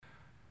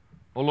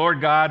O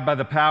Lord God, by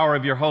the power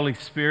of your Holy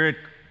Spirit,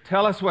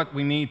 tell us what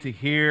we need to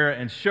hear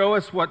and show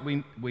us what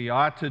we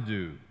ought to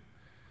do,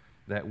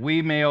 that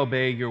we may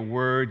obey your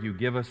word you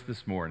give us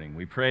this morning.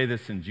 We pray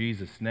this in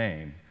Jesus'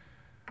 name.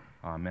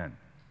 Amen.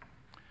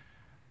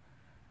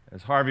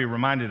 As Harvey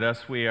reminded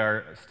us, we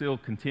are still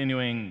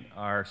continuing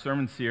our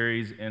sermon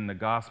series in the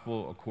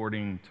Gospel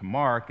according to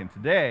Mark, and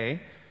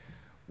today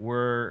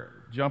we're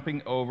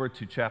jumping over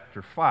to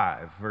chapter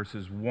 5,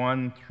 verses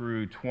 1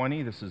 through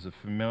 20. This is a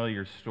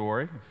familiar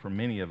story for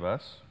many of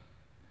us.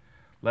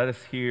 Let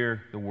us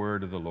hear the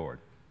word of the Lord.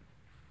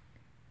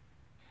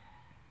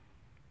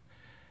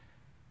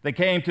 They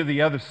came to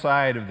the other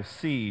side of the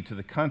sea, to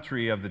the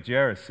country of the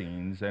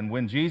Gerasenes, and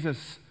when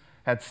Jesus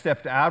had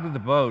stepped out of the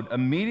boat,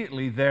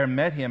 immediately there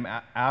met him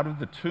out of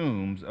the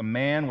tombs a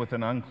man with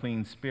an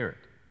unclean spirit.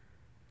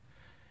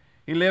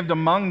 He lived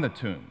among the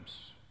tombs,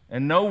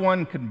 and no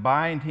one could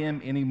bind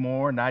him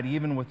anymore, not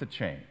even with a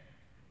chain.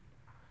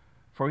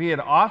 For he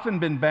had often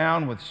been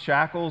bound with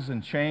shackles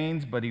and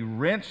chains, but he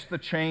wrenched the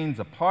chains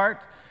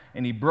apart,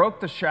 and he broke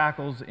the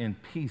shackles in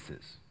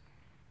pieces.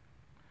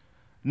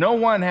 No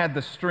one had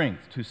the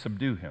strength to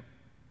subdue him.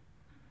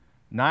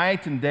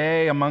 Night and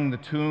day among the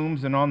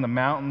tombs and on the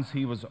mountains,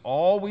 he was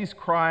always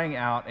crying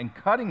out and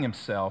cutting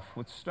himself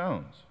with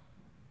stones.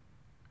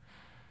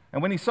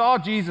 And when he saw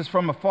Jesus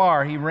from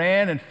afar, he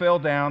ran and fell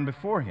down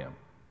before him.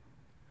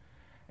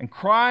 And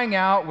crying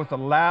out with a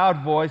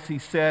loud voice, he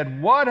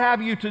said, "What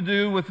have you to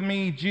do with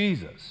me,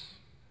 Jesus,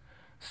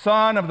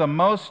 Son of the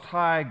Most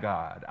High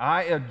God?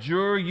 I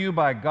adjure you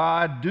by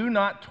God, do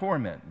not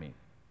torment me."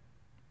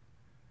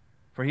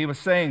 For he was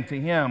saying to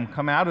him,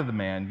 "Come out of the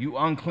man, you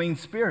unclean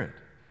spirit."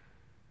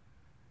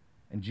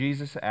 And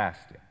Jesus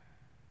asked him,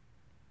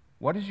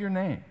 "What is your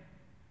name?"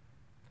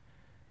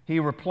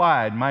 He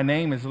replied, "My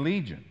name is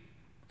Legion,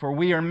 for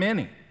we are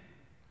many."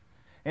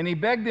 And he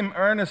begged him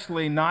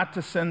earnestly not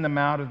to send them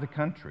out of the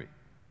country.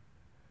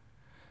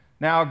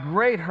 Now a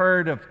great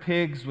herd of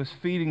pigs was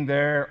feeding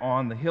there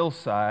on the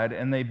hillside,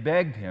 and they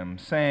begged him,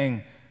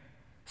 saying,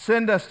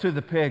 "Send us to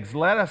the pigs,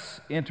 let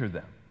us enter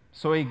them."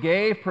 So he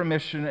gave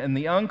permission, and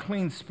the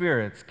unclean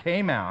spirits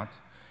came out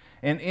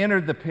and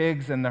entered the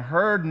pigs, and the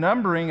herd,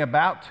 numbering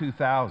about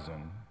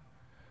 2,000,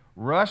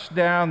 rushed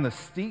down the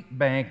steep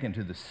bank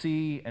into the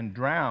sea and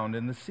drowned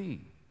in the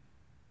sea.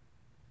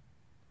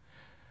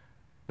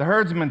 The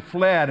herdsmen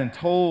fled and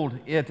told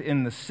it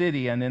in the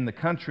city and in the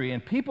country,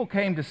 and people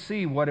came to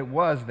see what it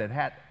was that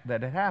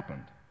had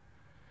happened.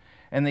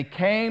 And they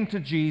came to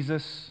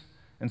Jesus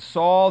and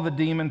saw the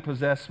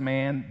demon-possessed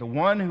man, the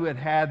one who had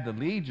had the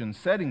legion,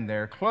 sitting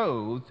there,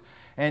 clothed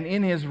and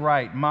in his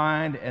right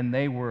mind, and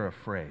they were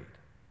afraid.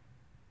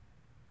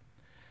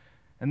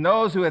 And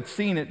those who had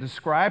seen it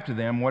described to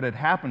them what had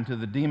happened to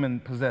the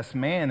demon-possessed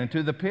man and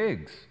to the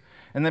pigs.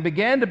 And they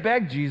began to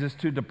beg Jesus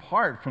to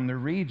depart from the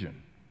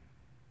region.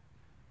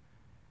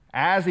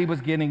 As he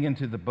was getting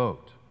into the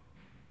boat,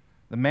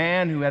 the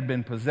man who had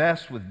been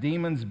possessed with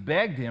demons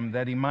begged him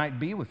that he might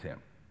be with him.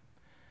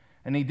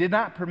 And he did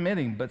not permit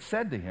him, but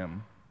said to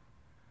him,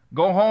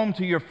 "Go home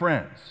to your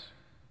friends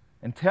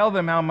and tell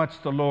them how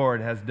much the Lord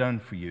has done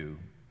for you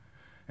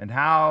and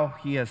how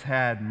he has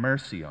had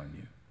mercy on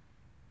you."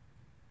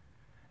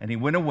 And he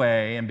went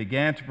away and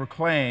began to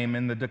proclaim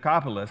in the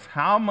Decapolis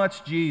how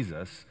much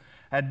Jesus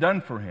had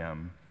done for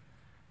him,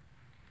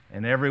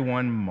 and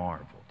everyone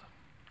marveled.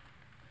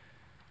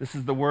 This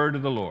is the word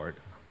of the Lord.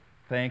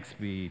 Thanks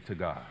be to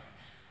God.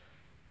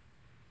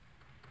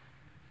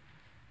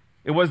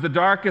 It was the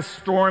darkest,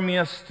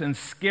 stormiest, and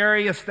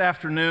scariest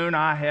afternoon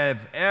I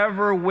have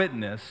ever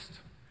witnessed,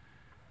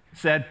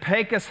 said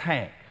Pecos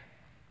Hank,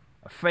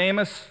 a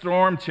famous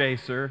storm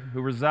chaser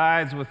who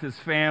resides with his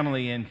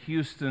family in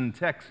Houston,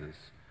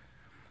 Texas.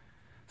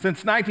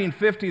 Since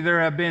 1950,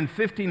 there have been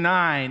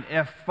 59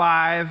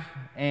 F5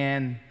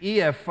 and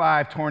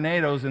EF5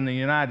 tornadoes in the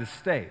United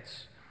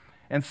States.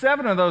 And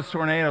 7 of those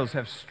tornadoes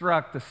have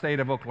struck the state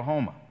of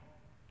Oklahoma.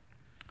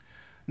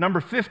 Number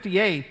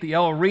 58, the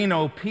El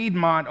Reno,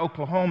 Piedmont,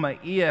 Oklahoma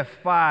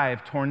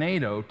EF5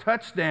 tornado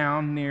touched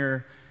down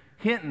near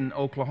Hinton,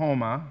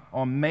 Oklahoma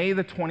on May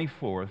the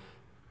 24th,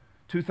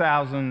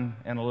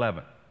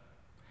 2011,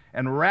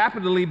 and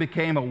rapidly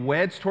became a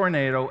wedge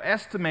tornado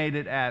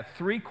estimated at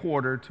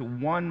 3/4 to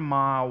 1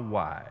 mile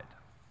wide.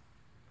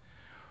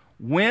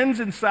 Winds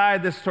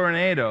inside this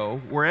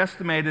tornado were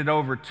estimated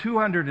over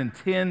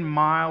 210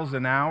 miles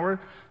an hour.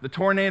 The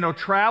tornado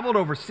traveled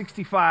over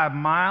 65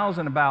 miles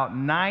in about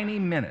 90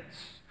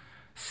 minutes,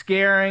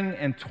 scaring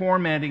and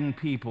tormenting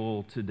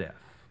people to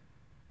death.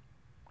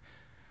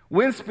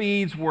 Wind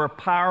speeds were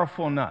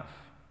powerful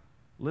enough,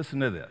 listen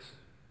to this,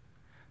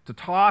 to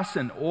toss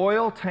an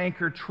oil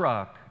tanker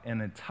truck an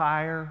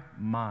entire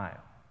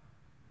mile.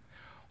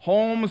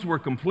 Homes were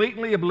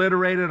completely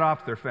obliterated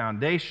off their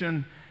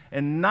foundation,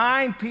 and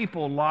 9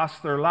 people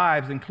lost their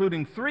lives,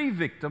 including three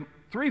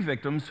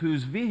victims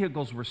whose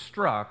vehicles were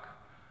struck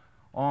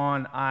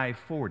on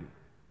I-40.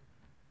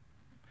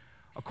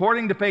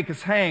 According to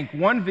Pecos Hank,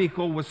 one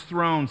vehicle was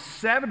thrown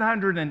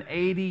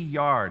 780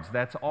 yards.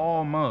 That's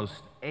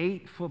almost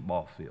 8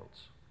 football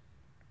fields.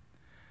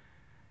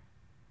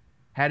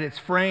 had its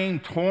frame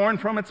torn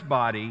from its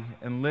body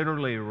and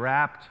literally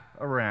wrapped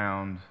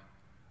around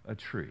a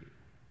tree.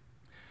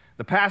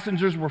 The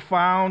passengers were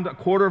found a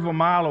quarter of a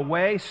mile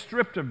away,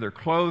 stripped of their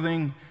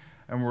clothing,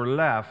 and were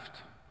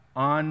left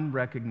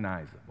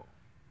unrecognizable.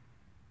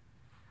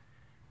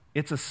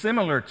 It's a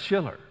similar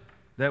chiller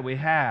that we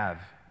have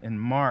in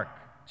Mark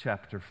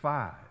chapter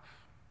 5.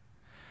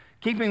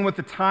 Keeping with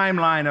the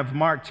timeline of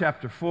Mark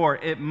chapter 4,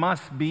 it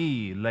must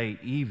be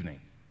late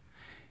evening.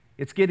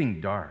 It's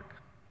getting dark.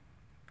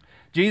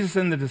 Jesus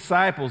and the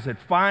disciples had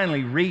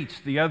finally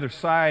reached the other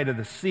side of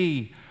the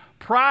sea.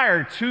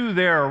 Prior to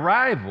their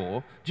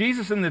arrival,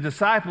 Jesus and the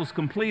disciples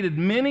completed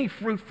many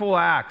fruitful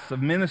acts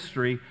of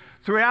ministry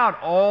throughout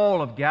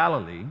all of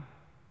Galilee,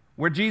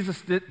 where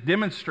Jesus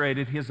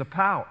demonstrated his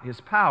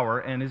power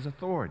and his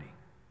authority.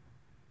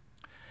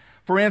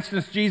 For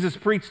instance, Jesus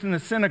preached in the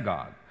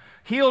synagogue,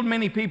 healed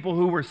many people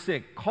who were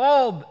sick,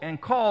 called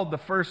the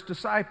first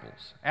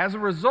disciples. As a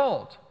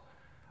result,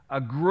 a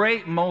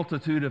great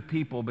multitude of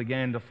people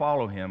began to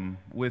follow him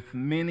with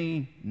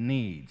many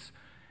needs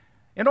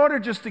in order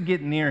just to get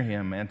near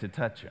him and to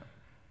touch him.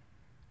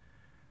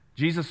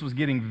 Jesus was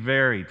getting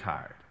very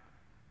tired,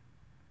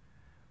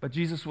 but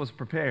Jesus was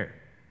prepared.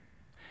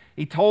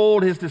 He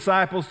told his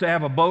disciples to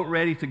have a boat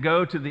ready to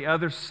go to the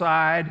other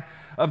side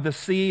of the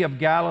Sea of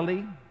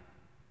Galilee.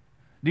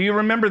 Do you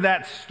remember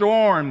that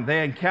storm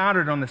they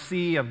encountered on the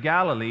Sea of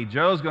Galilee?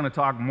 Joe's going to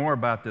talk more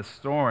about this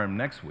storm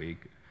next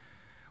week,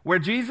 where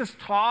Jesus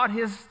taught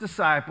his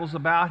disciples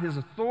about his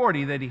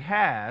authority that he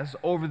has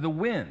over the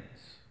winds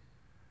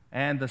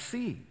and the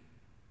sea.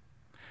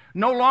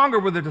 No longer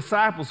were the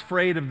disciples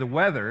afraid of the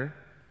weather.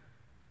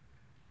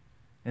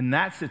 In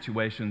that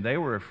situation, they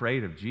were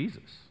afraid of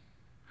Jesus.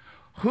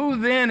 Who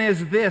then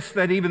is this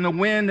that even the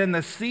wind and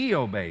the sea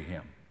obey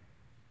him?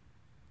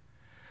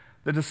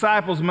 The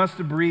disciples must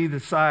have breathed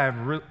a sigh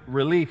of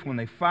relief when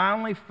they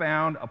finally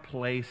found a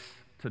place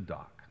to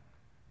dock.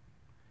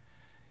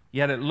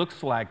 Yet it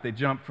looks like they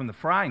jumped from the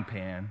frying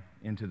pan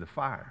into the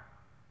fire.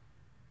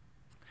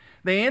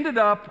 They ended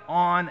up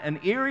on an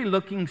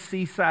eerie-looking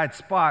seaside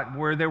spot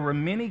where there were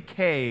many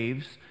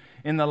caves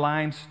in the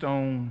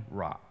limestone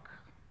rock.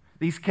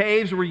 These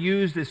caves were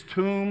used as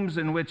tombs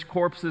in which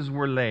corpses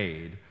were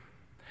laid.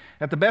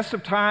 At the best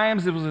of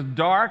times, it was a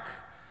dark,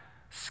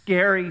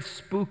 scary,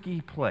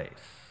 spooky place.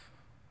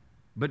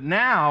 But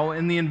now,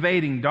 in the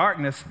invading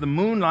darkness, the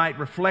moonlight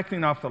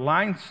reflecting off the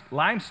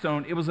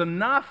limestone, it was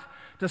enough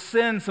to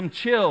send some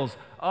chills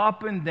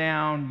up and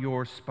down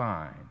your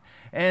spine.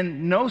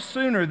 And no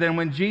sooner than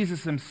when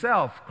Jesus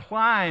himself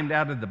climbed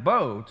out of the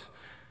boat,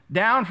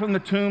 down from the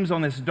tombs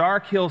on this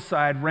dark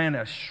hillside ran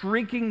a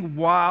shrieking,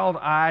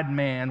 wild-eyed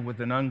man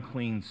with an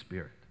unclean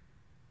spirit.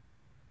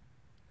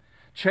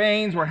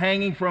 Chains were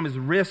hanging from his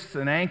wrists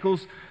and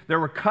ankles. There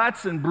were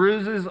cuts and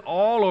bruises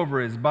all over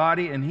his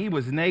body, and he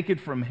was naked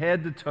from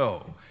head to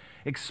toe,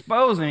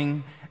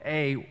 exposing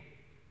a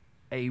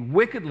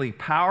wickedly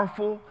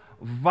powerful,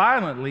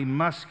 violently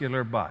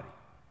muscular body.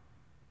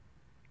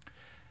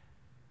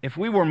 If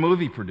we were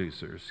movie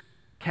producers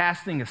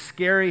casting a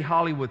scary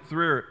Hollywood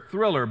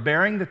thriller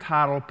bearing the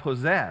title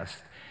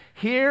Possessed,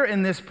 here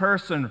in this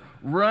person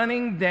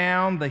running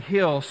down the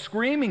hill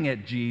screaming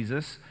at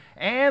Jesus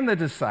and the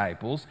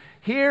disciples,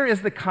 here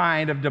is the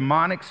kind of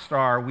demonic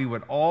star we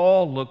would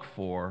all look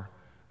for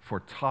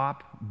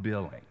top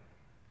billing.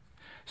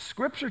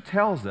 Scripture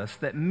tells us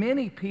that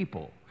many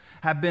people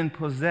have been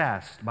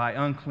possessed by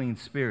unclean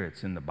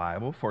spirits in the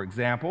Bible. For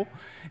example,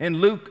 in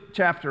Luke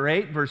chapter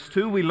 8, verse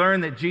 2, we learn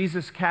that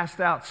Jesus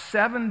cast out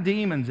 7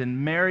 demons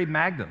in Mary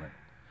Magdalene,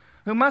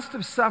 who must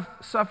have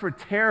suffered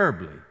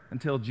terribly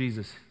until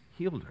Jesus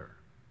healed her.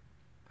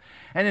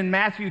 And in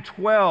Matthew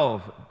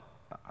 12,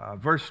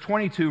 verse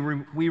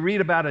 22, we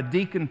read about a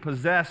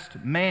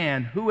deacon-possessed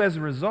man who, as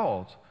a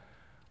result,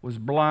 was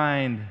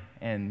blind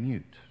and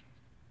mute.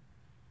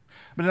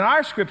 But in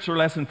our scripture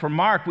lesson from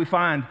Mark, we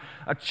find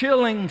a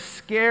chilling,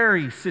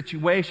 scary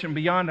situation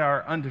beyond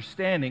our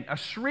understanding, a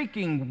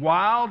shrieking,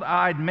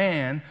 wild-eyed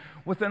man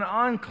with an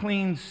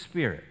unclean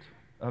spirit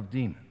of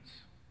demons.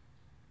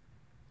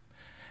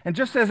 And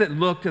just as it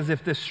looked as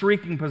if this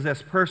shrieking,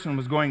 possessed person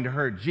was going to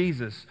hurt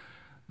Jesus,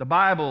 the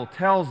Bible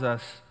tells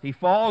us he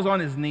falls on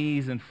his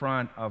knees in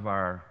front of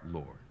our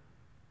Lord.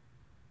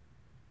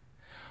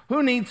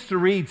 Who needs to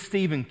read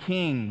Stephen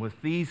King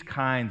with these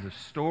kinds of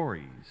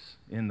stories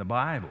in the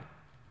Bible?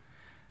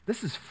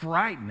 This is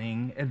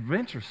frightening,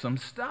 adventuresome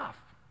stuff.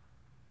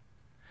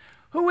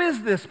 Who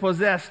is this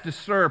possessed,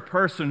 disturbed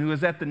person who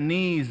is at the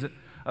knees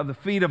of the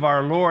feet of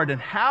our Lord?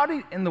 And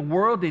how in the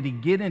world did he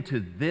get into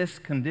this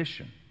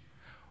condition?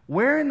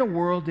 Where in the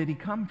world did he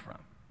come from?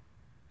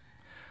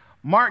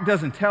 Mark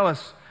doesn't tell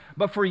us,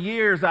 but for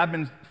years I've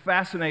been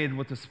fascinated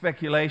with the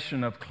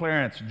speculation of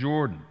Clarence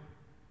Jordan,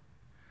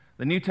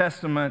 the New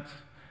Testament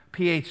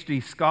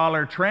PhD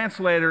scholar,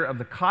 translator of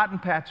the Cotton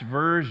Patch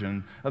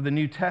version of the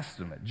New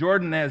Testament.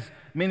 Jordan, as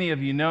many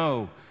of you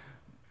know,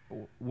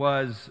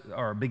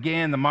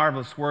 began the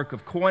marvelous work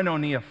of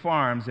Koinonia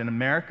Farms in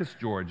Americus,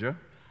 Georgia,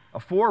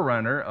 a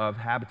forerunner of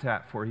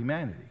Habitat for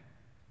Humanity.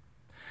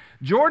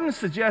 Jordan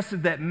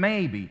suggested that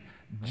maybe,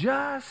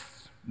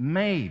 just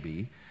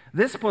maybe,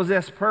 this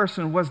possessed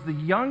person was the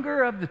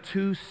younger of the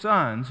two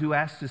sons who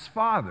asked his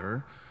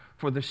father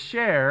for the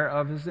share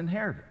of his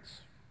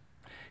inheritance.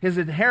 His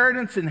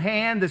inheritance in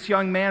hand, this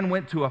young man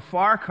went to a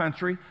far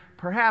country,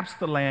 perhaps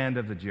the land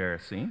of the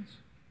Gerasenes,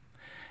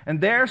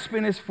 and there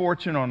spent his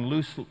fortune on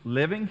loose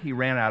living. He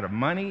ran out of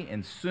money,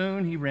 and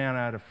soon he ran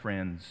out of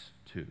friends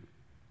too.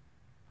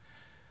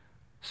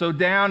 So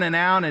down and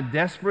out and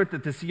desperate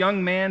that this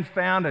young man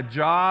found a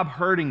job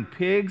herding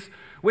pigs,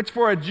 which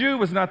for a Jew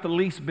was not the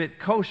least bit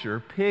kosher,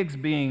 pigs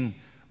being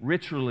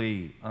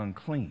ritually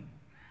unclean.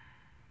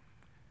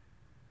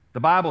 The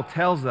Bible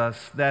tells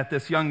us that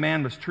this young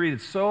man was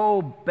treated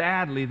so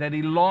badly that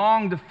he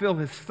longed to fill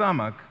his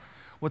stomach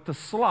with the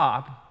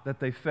slop that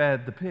they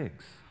fed the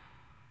pigs.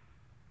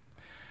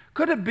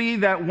 Could it be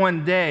that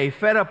one day,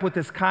 fed up with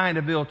this kind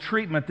of ill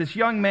treatment, this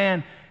young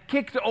man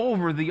kicked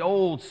over the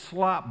old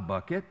slop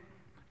bucket,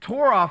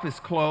 tore off his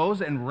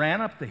clothes, and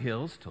ran up the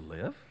hills to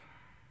live?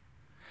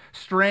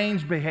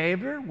 Strange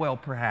behavior? Well,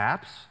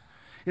 perhaps.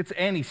 It's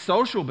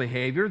antisocial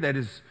behavior that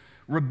is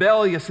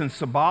rebellious and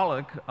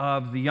symbolic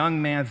of the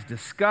young man's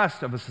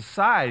disgust of a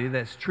society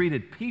that's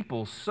treated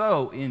people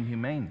so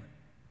inhumanely.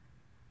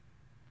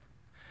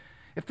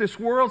 If this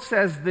world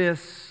says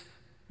this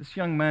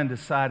young man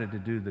decided to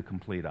do the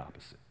complete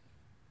opposite.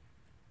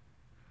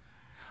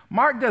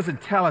 Mark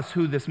doesn't tell us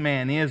who this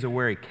man is or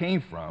where he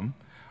came from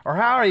or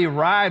how he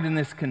arrived in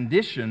this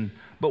condition,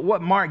 but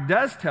what Mark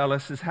does tell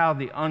us is how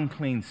the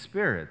unclean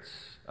spirits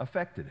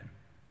affected him.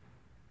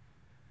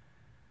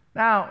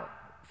 Now,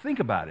 think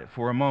about it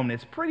for a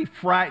moment. It's pretty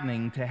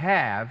frightening to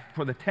have,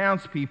 for the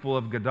townspeople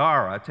of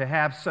Gadara, to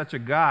have such a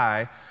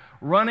guy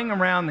running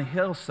around the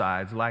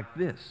hillsides like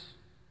this.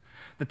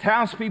 The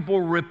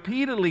townspeople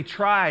repeatedly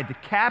tried to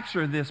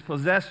capture this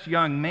possessed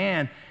young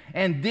man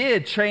and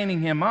did,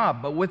 chaining him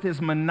up, but with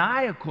his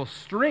maniacal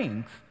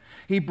strength,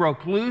 he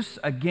broke loose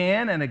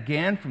again and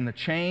again from the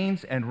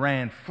chains and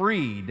ran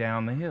free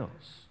down the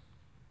hills.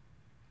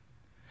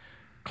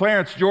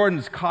 Clarence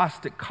Jordan's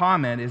caustic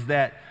comment is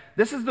that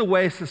this is the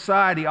way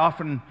society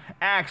often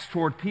acts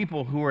toward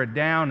people who are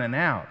down and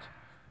out.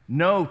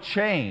 No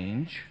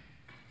change,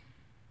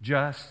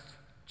 just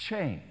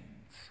change.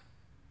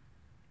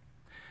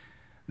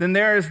 Then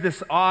there is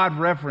this odd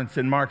reference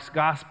in Mark's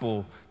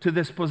gospel to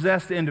this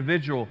possessed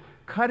individual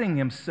cutting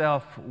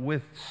himself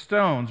with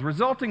stones,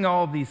 resulting in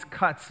all these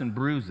cuts and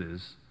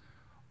bruises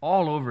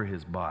all over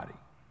his body.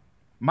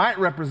 Might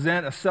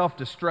represent a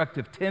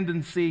self-destructive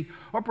tendency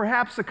or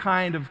perhaps a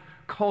kind of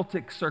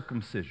cultic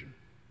circumcision.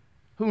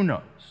 Who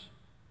knows?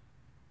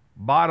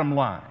 Bottom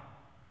line,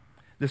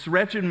 this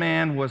wretched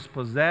man was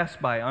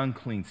possessed by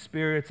unclean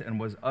spirits and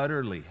was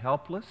utterly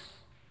helpless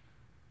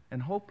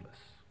and hopeless.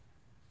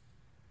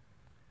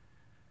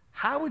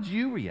 How would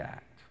you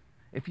react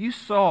if you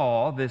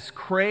saw this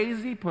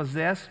crazy,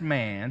 possessed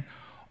man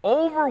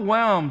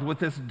overwhelmed with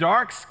this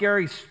dark,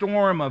 scary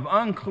storm of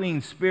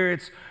unclean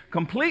spirits,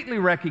 completely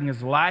wrecking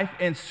his life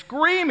and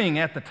screaming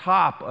at the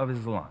top of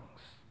his lungs?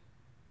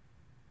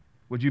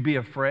 Would you be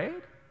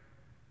afraid?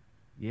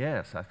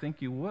 Yes, I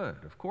think you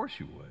would. Of course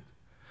you would.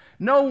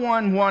 No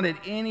one wanted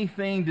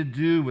anything to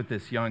do with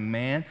this young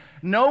man.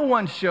 No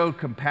one showed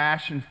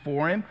compassion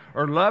for him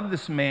or loved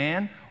this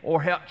man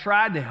or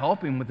tried to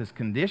help him with his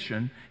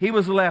condition. He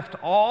was left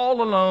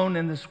all alone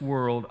in this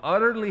world,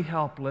 utterly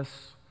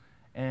helpless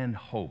and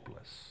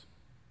hopeless.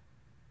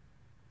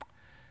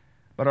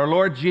 But our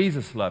Lord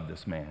Jesus loved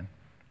this man.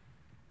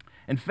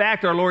 In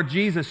fact, our Lord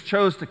Jesus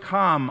chose to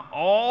come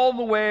all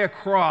the way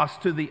across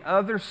to the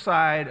other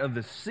side of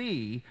the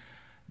sea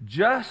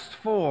just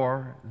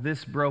for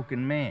this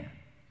broken man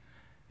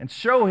and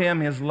show him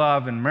his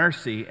love and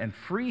mercy and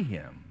free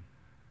him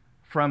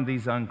from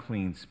these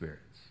unclean spirits.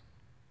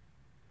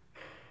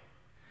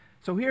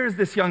 So here's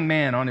this young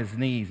man on his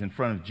knees in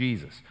front of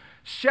Jesus,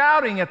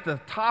 shouting at the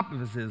top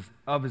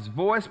of his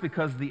voice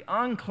because the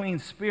unclean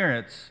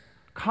spirits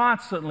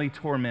constantly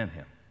torment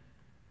him.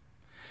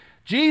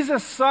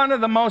 Jesus, Son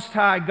of the Most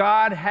High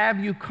God,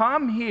 have you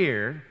come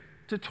here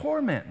to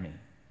torment me?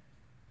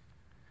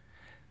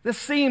 This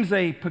seems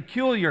a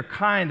peculiar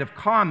kind of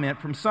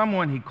comment from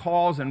someone he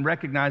calls and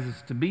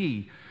recognizes to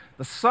be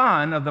the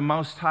Son of the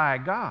Most High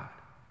God.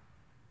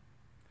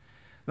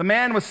 The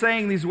man was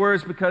saying these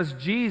words because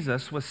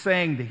Jesus was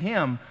saying to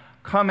him,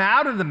 "Come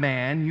out of the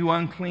man, you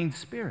unclean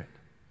spirit."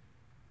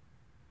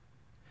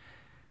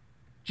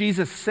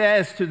 Jesus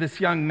says to this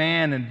young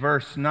man in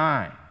verse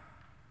 9,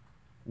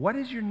 "What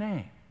is your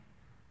name?"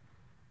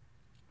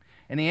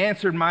 And he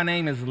answered, "My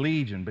name is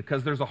Legion,"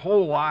 because there's a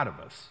whole lot of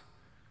us.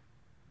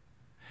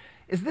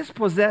 Is this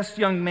possessed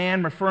young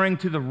man referring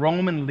to the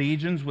Roman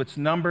legions, which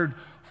numbered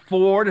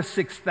 4,000 to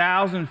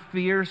 6,000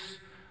 fierce,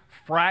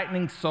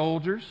 frightening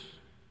soldiers?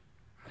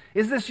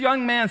 Is this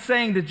young man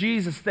saying to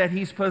Jesus that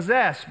he's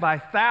possessed by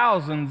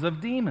thousands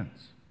of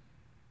demons?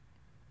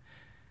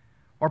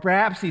 Or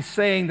perhaps he's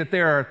saying that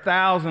there are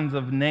thousands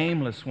of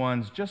nameless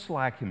ones just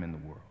like him in the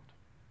world,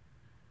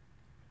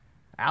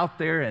 out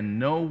there, and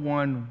no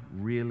one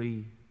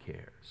really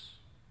cares.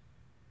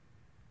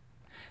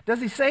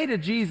 Does he say to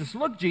Jesus,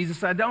 "Look,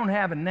 Jesus, I don't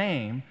have a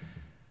name,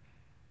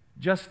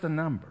 just a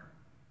number"?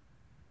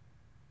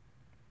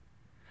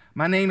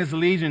 "My name is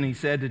Legion," he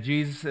said to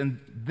Jesus, and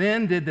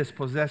then did this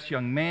possessed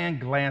young man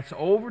glance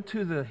over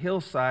to the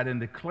hillside and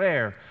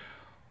declare,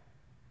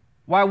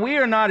 "Why, we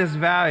are not as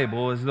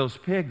valuable as those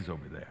pigs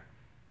over there."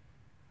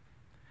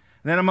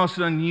 Then a most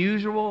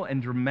unusual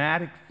and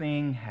dramatic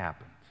thing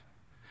happened.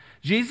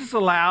 Jesus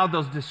allowed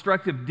those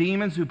destructive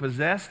demons who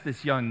possessed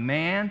this young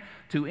man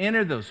to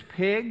enter those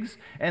pigs,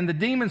 and the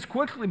demons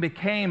quickly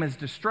became as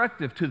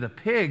destructive to the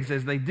pigs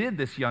as they did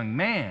this young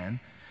man,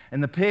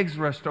 and the pigs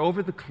rushed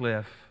over the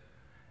cliff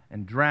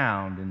and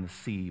drowned in the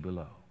sea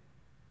below.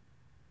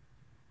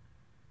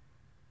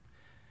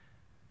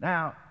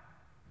 Now,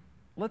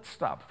 let's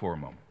stop for a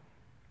moment.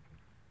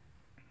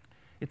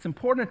 It's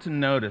important to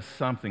notice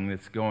something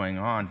that's going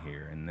on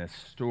here in this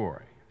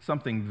story,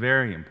 something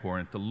very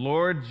important. The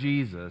Lord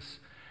Jesus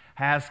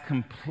has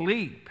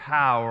complete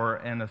power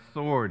and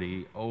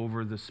authority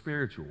over the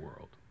spiritual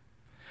world.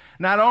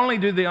 Not only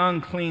do the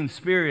unclean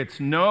spirits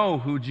know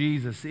who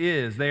Jesus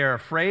is, they are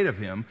afraid of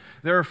him,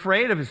 they're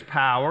afraid of his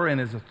power and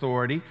his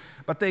authority,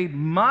 but they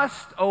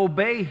must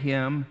obey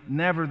him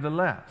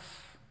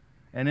nevertheless.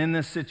 And in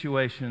this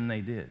situation,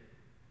 they did.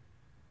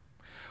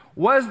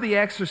 Was the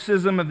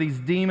exorcism of these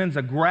demons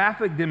a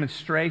graphic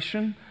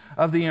demonstration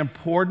of the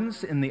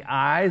importance in the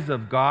eyes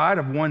of God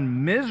of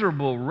one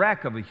miserable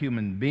wreck of a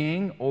human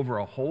being over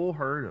a whole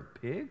herd of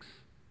pigs?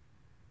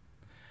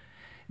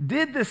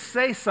 Did this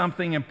say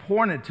something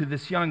important to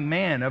this young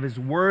man of his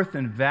worth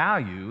and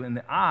value in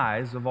the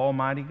eyes of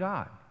Almighty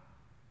God?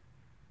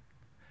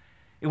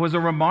 It was a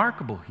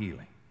remarkable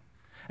healing.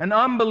 An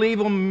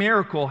unbelievable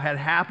miracle had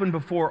happened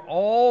before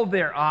all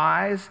their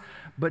eyes,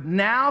 but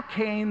now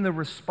came the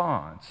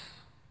response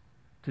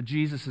to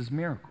Jesus'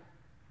 miracle.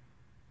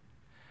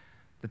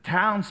 The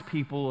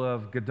townspeople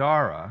of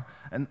Gadara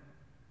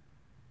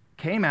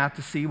came out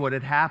to see what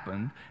had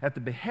happened at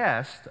the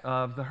behest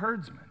of the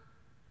herdsmen.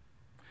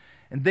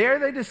 And there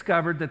they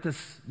discovered that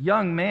this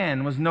young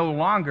man was no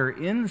longer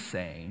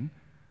insane,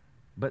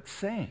 but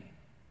sane.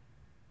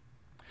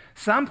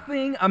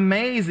 Something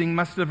amazing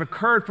must have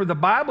occurred, for the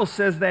Bible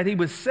says that he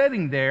was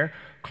sitting there,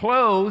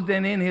 clothed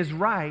and in his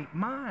right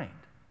mind.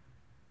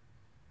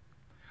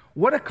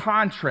 What a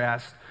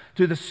contrast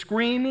to the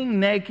screaming,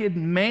 naked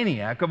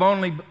maniac of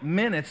only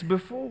minutes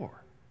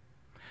before.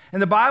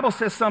 And the Bible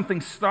says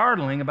something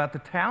startling about the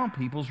town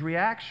people's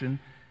reaction.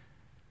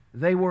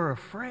 They were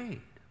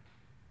afraid.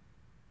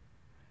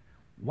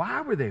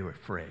 Why were they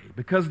afraid?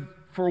 Because,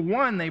 for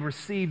one, they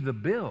received the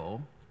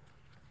bill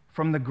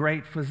from the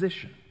great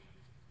physician.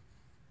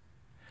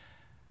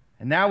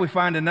 And now we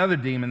find another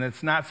demon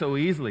that's not so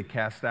easily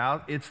cast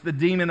out. It's the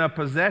demon of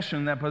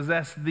possession that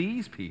possessed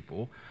these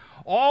people.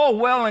 All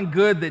well and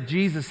good that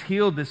Jesus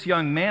healed this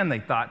young man, they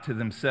thought to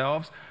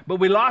themselves, but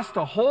we lost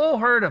a whole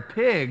herd of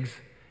pigs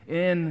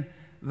in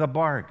the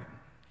bargain.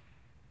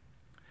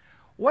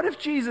 What if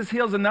Jesus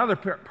heals another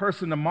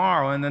person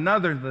tomorrow and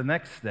another the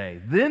next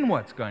day? Then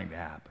what's going to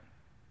happen?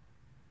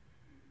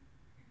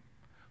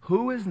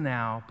 Who is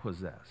now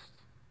possessed?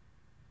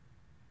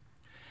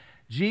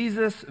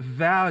 Jesus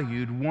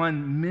valued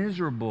one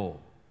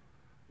miserable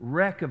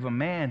wreck of a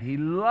man. He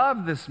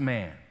loved this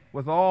man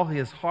with all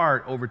his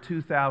heart over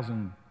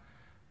 2,000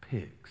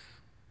 pigs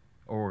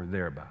or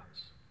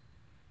thereabouts.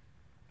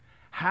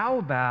 How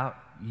about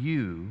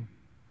you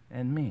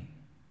and me?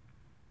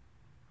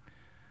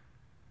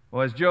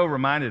 Well, as Joe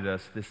reminded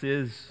us, this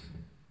is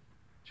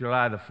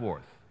July the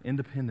 4th,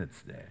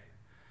 Independence Day.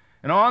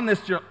 And on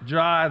this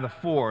July the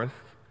 4th,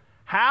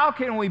 how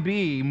can we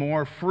be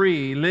more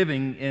free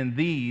living in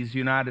these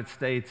United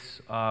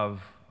States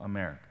of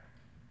America?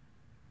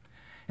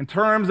 In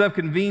terms of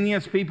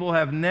convenience, people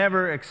have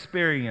never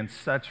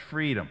experienced such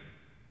freedom.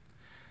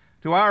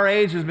 To our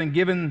age has been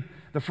given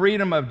the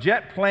freedom of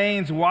jet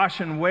planes,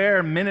 wash and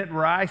wear, minute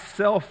rice,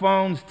 cell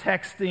phones,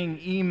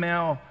 texting,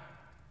 email,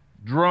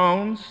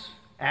 drones,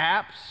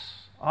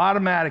 apps,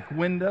 automatic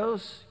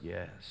windows,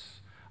 yes,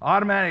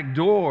 automatic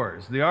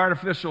doors, the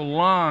artificial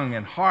lung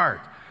and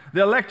heart,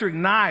 the electric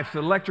knife, the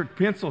electric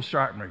pencil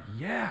sharpener,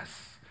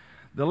 yes,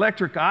 the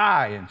electric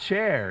eye and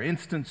chair,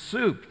 instant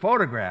soup,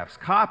 photographs,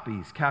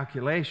 copies,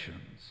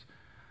 calculations,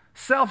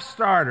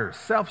 self-starters,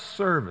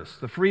 self-service,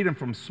 the freedom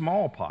from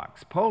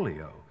smallpox,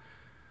 polio,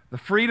 the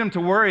freedom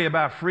to worry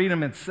about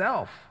freedom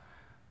itself,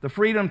 the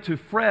freedom to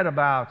fret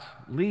about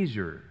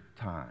leisure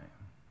time.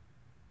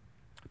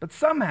 But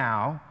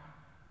somehow,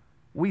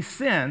 we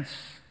sense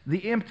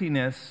the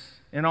emptiness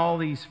in all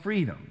these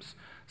freedoms.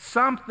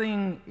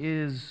 Something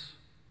is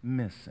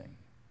missing.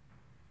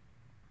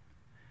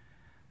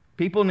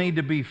 People need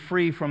to be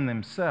free from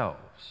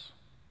themselves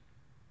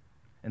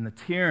and the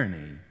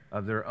tyranny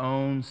of their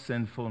own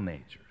sinful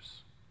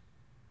natures.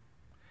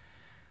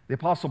 The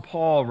Apostle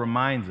Paul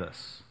reminds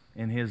us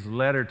in his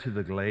letter to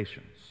the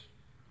Galatians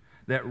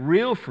that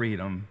real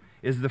freedom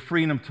is the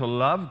freedom to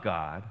love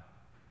God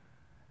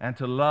and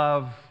to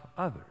love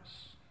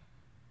others.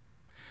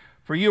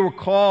 For you were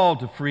called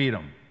to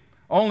freedom.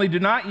 Only do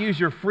not use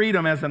your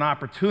freedom as an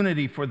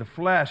opportunity for the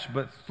flesh,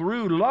 but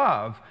through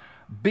love,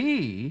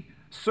 be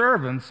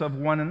servants of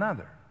one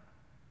another.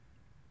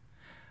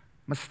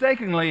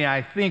 Mistakenly,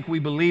 I think we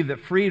believe that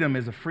freedom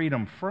is a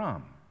freedom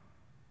from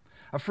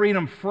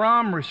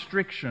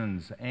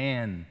restrictions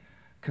and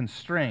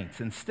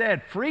constraints.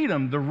 Instead,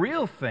 freedom, the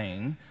real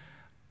thing,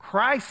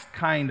 Christ's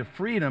kind of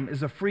freedom,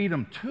 is a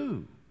freedom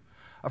to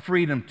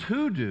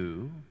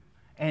do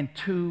and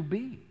to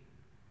be.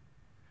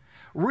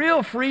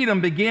 Real freedom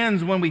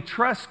begins when we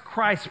trust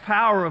Christ's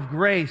power of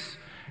grace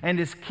and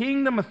His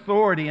kingdom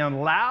authority and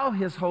allow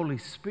His Holy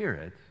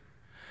Spirit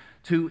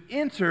to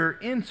enter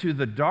into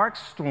the dark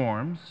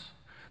storms,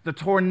 the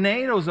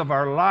tornadoes of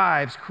our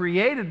lives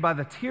created by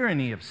the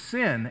tyranny of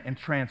sin, and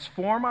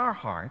transform our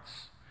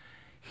hearts,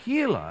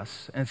 heal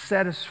us, and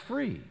set us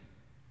free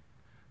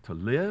to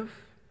live,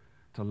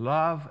 to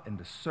love, and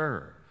to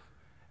serve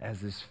as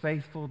His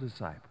faithful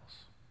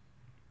disciples.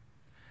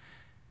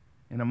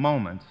 In a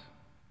moment,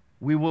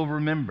 we will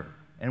remember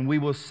and we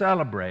will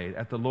celebrate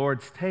at the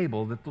Lord's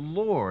table that the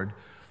Lord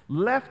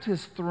left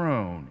His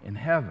throne in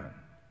heaven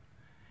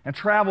and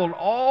traveled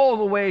all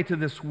the way to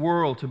this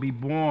world to be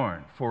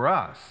born for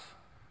us,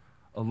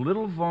 a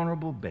little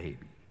vulnerable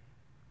baby,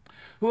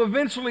 who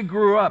eventually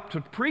grew up to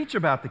preach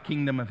about the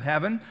kingdom of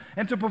heaven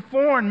and to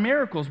perform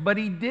miracles, but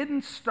He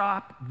didn't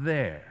stop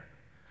there.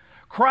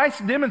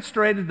 Christ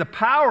demonstrated the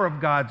power of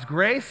God's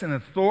grace and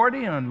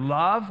authority and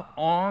love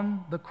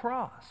on the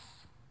cross.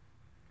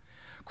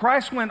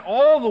 Christ went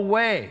all the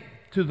way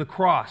to the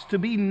cross, to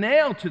be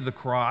nailed to the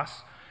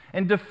cross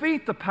and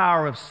defeat the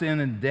power of sin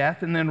and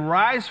death, and then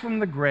rise from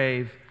the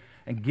grave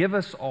and give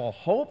us all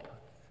hope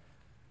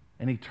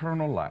and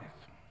eternal life.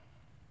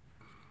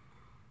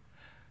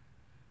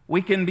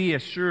 We can be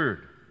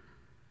assured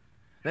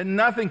that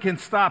nothing can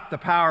stop the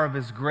power of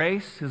His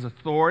grace, His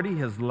authority,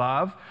 His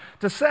love,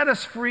 to set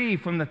us free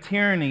from the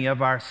tyranny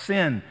of our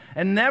sin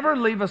and never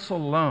leave us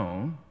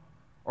alone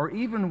or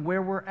even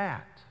where we're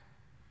at,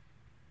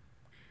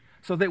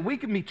 so that we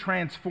can be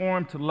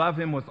transformed to love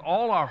Him with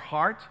all our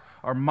heart,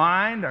 our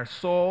mind, our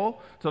soul,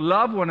 to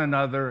love one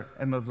another,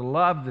 and to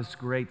love this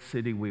great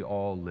city we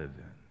all live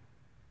in.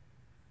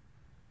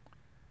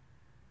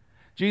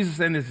 Jesus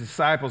and His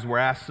disciples were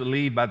asked to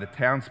leave by the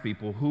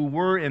townspeople, who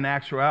were in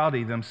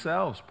actuality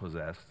themselves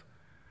possessed.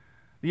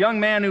 The young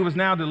man who was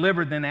now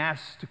delivered then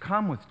asked to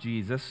come with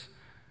Jesus.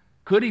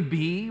 Could he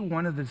be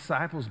one of the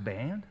disciples'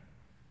 band?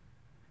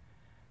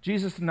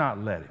 Jesus did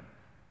not let him.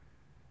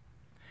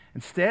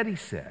 Instead, He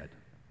said,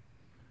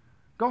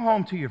 go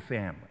home to your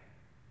family.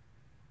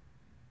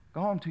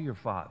 Go home to your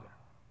father.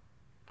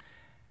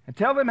 And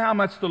tell them how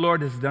much the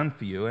Lord has done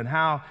for you and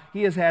how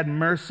He has had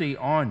mercy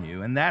on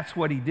you. And that's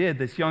what he did.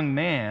 This young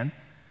man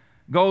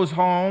goes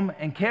home,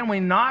 and can we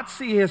not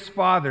see his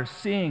father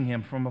seeing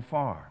him from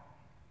afar,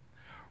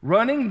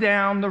 running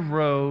down the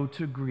road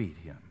to greet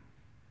him?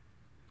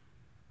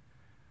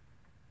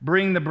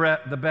 Bring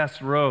the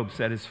best robe,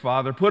 said his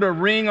father. Put a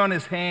ring on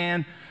his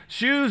hand,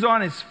 shoes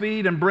on his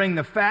feet, and bring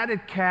the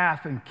fatted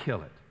calf and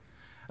kill it.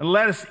 And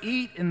let us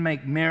eat and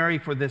make merry,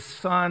 for this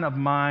son of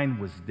mine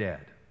was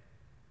dead,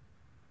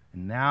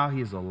 and now he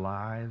is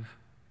alive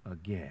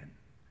again.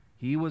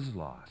 He was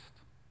lost,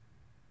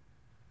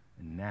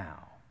 and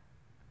now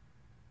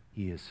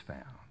he is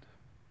found.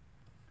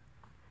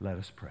 Let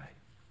us pray.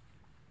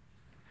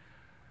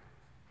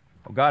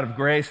 Oh God of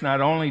grace,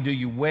 not only do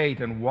you wait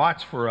and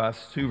watch for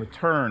us to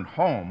return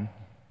home,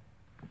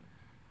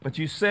 but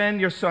you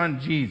send your Son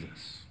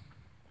Jesus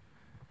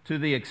to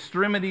the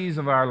extremities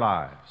of our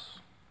lives,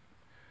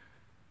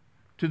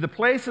 to the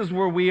places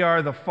where we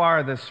are the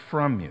farthest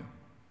from you.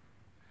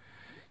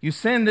 You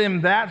send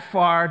Him that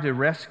far to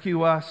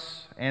rescue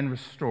us and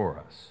restore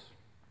us,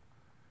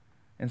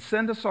 and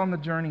send us on the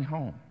journey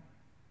home.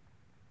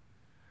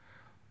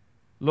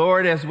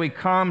 Lord, as we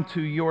come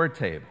to your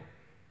table,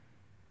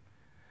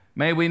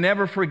 may we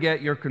never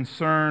forget your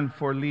concern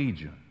for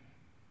Legion,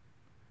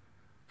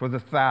 for the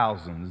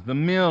thousands, the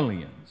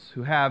millions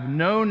who have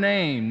no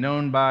name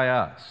known by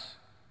us,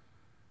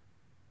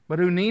 but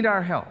who need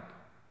our help,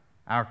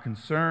 our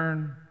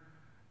concern,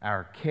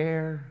 our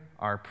care,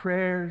 our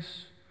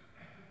prayers,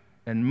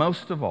 and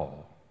most of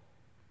all,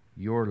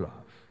 your love.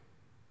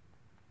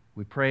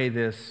 We pray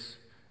this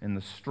in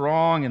the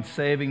strong and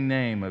saving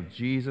name of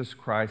Jesus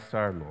Christ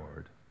our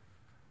Lord.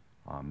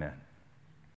 Amen.